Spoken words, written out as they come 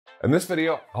In this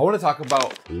video, I want to talk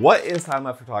about what is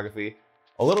time-lapse photography,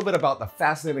 a little bit about the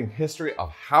fascinating history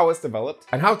of how it's developed,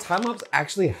 and how time-lapse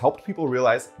actually helped people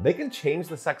realize they can change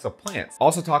the sex of plants.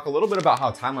 Also talk a little bit about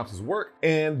how time-lapses work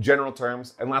in general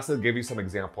terms, and lastly, give you some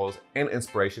examples and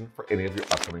inspiration for any of your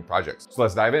upcoming projects. So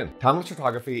let's dive in. Time-lapse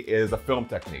photography is a film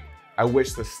technique at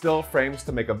which the still frames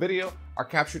to make a video are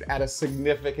captured at a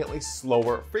significantly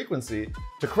slower frequency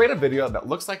to create a video that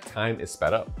looks like time is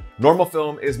sped up. Normal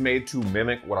film is made to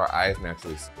mimic what our eyes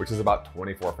naturally see, which is about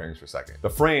 24 frames per second. The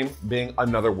frame being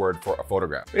another word for a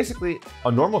photograph. Basically,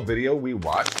 a normal video we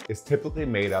watch is typically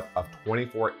made up of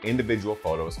 24 individual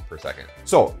photos per second.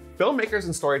 So filmmakers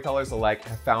and storytellers alike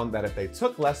have found that if they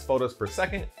took less photos per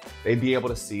second, they'd be able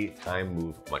to see time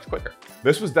move much quicker.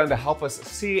 This was done to help us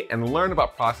see and learn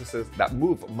about processes that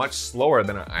move much slower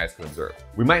than our eyes can observe.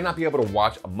 We might not be able to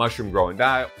watch a mushroom grow and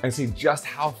die and see just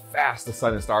how fast the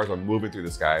sun and stars are moving through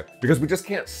the sky because we just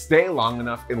can't stay long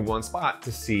enough in one spot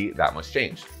to see that much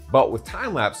change. But with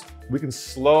time-lapse, we can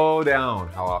slow down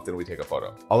how often we take a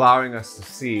photo, allowing us to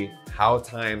see how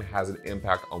time has an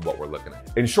impact on what we're looking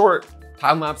at. In short,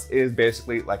 time-lapse is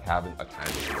basically like having a time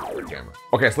machine for a camera.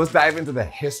 Okay, so let's dive into the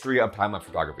history of time-lapse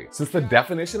photography. Since the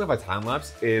definition of a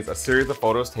time-lapse is a series of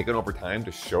photos taken over time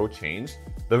to show change,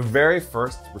 the very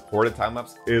first recorded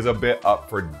time-lapse is a bit up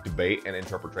for debate and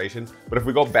interpretation. But if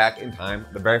we go back in time,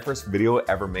 the very first video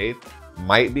ever made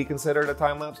might be considered a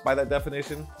time-lapse by that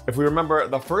definition. If we remember,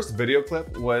 the first video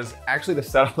clip was actually to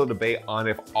settle the debate on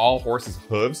if all horses'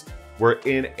 hooves were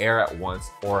in air at once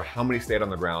or how many stayed on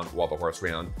the ground while the horse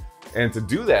ran. And to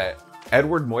do that,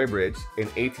 Edward Muybridge in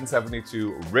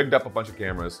 1872 rigged up a bunch of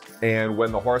cameras, and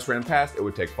when the horse ran past, it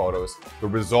would take photos. The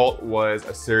result was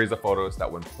a series of photos that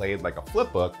when played like a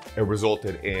flip book, it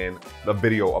resulted in the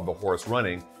video of the horse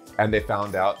running. And they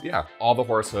found out, yeah, all the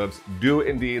horse hooves do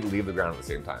indeed leave the ground at the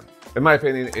same time. In my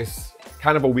opinion, it's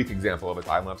kind of a weak example of a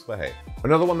time-lapse, but hey.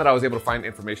 Another one that I was able to find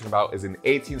information about is in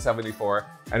 1874,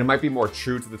 and it might be more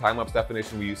true to the time-lapse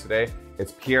definition we use today.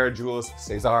 It's Pierre-Jules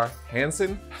César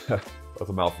Hansen. That's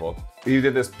a mouthful. He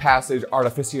did this passage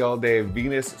Artificielle de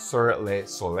Venus sur le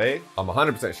Soleil. I'm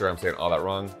 100% sure I'm saying all that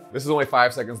wrong. This is only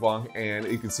 5 seconds long, and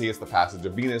you can see it's the passage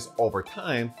of Venus over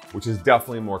time, which is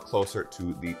definitely more closer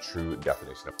to the true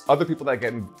definition. Other people that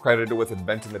get credited with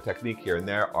inventing the technique here and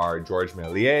there are Georges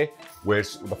Méliès,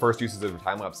 which the first uses of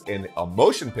time-lapse in a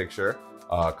motion picture,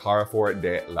 Carrefour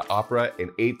de l'Opéra in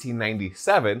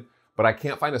 1897, but I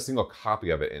can't find a single copy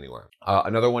of it anywhere.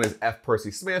 Another one is F. Percy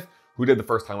Smith, who did the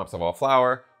first time-lapse of a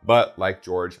flower, but like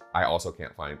George, I also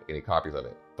can't find any copies of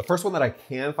it. The first one that I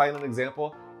can find an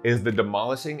example is the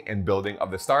demolishing and building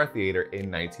of the Star Theater in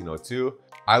 1902.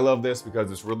 I love this because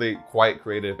it's really quite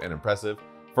creative and impressive.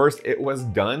 First, it was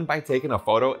done by taking a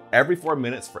photo every 4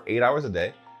 minutes for 8 hours a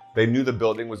day. They knew the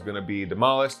building was gonna be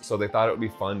demolished, so they thought it would be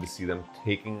fun to see them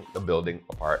taking the building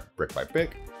apart brick by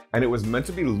brick. And it was meant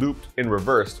to be looped and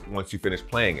reversed once you finish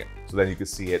playing it, so then you could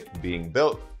see it being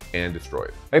built and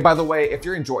destroyed. Hey, by the way, if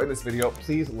you're enjoying this video,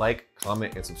 please like,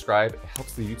 comment, and subscribe. It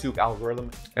helps the YouTube algorithm,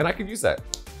 and I could use that.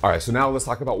 All right, so now let's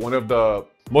talk about one of the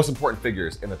most important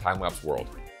figures in the time-lapse world.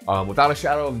 Without a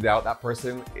shadow of a doubt, that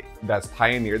person that's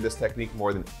pioneered this technique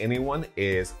more than anyone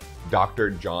is Dr.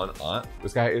 John Ott.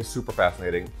 This guy is super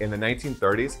fascinating. In the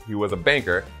 1930s, he was a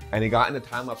banker, and he got into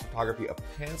time-lapse photography of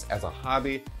plants as a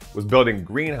hobby, was building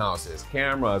greenhouses,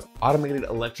 cameras, automated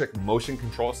electric motion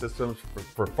control systems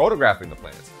for photographing the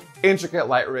plants, intricate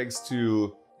light rigs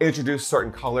to introduce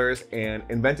certain colors, and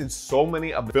invented so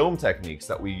many of the film techniques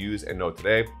that we use and know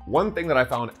today. One thing that I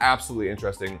found absolutely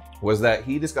interesting was that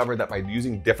he discovered that by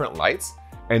using different lights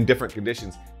and different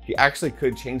conditions, he actually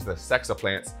could change the sex of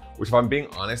plants, which if I'm being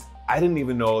honest, I didn't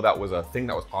even know that was a thing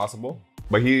that was possible.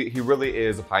 But he really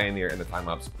is a pioneer in the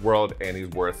time-lapse world, and he's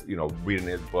worth, reading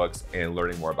his books and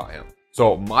learning more about him.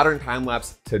 So modern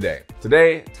time-lapse today.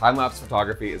 Today, time-lapse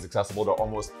photography is accessible to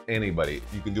almost anybody.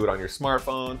 You can do it on your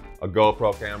smartphone, a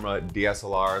GoPro camera,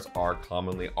 DSLRs are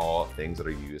commonly all things that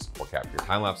are used for capturing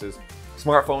time-lapses.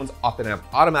 Smartphones often have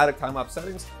automatic time-lapse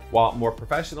settings, while more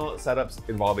professional setups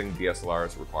involving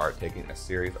DSLRs require taking a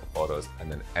series of photos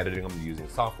and then editing them using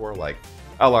software like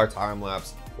LR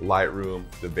Time-Lapse, Lightroom,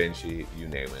 DaVinci, you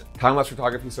name it. Time-lapse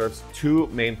photography serves two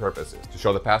main purposes: to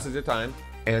show the passage of time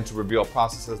and to reveal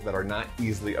processes that are not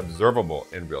easily observable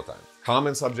in real time.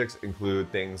 Common subjects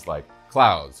include things like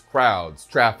clouds, crowds,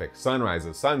 traffic,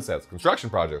 sunrises, sunsets, construction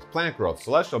projects, plant growth,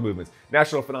 celestial movements,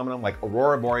 natural phenomena like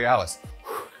aurora borealis.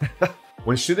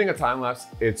 When shooting a time-lapse,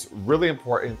 it's really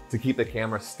important to keep the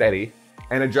camera steady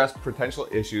and address potential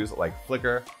issues like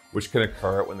flicker, which can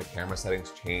occur when the camera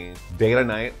settings change. Day to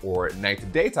night or night to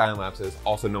day time lapses,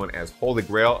 also known as holy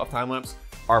grail of time lapse,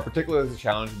 are particularly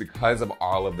challenging because of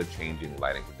all of the changing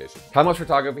lighting conditions. Time-lapse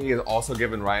photography has also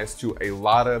given rise to a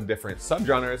lot of different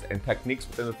subgenres and techniques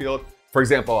within the field. For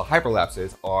example,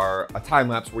 hyperlapses are a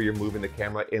time-lapse where you're moving the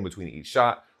camera in between each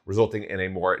shot, resulting in a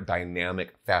more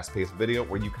dynamic, fast-paced video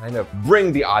where you kind of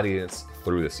bring the audience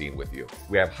through the scene with you.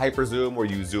 We have hyperzoom, where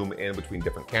you zoom in between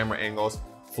different camera angles,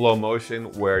 flow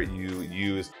motion, where you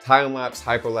use time-lapse,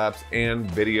 hyperlapse, and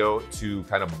video to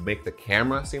kind of make the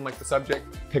camera seem like the subject.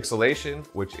 Pixelation,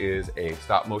 which is a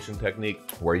stop-motion technique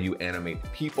where you animate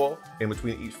people in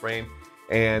between each frame.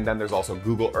 And then there's also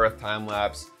Google Earth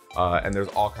time-lapse, and there's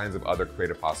all kinds of other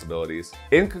creative possibilities.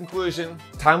 In conclusion,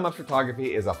 time-lapse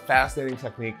photography is a fascinating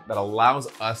technique that allows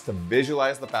us to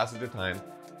visualize the passage of time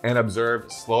and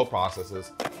observe slow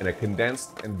processes in a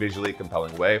condensed and visually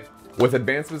compelling way. With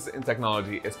advancements in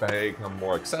technology, it's become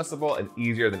more accessible and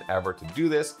easier than ever to do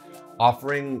this,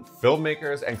 offering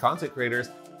filmmakers and content creators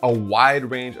a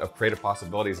wide range of creative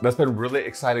possibilities. That's been really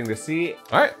exciting to see.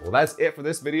 All right, well, that's it for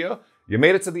this video. You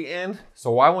made it to the end,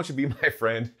 so why won't you be my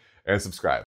friend and subscribe?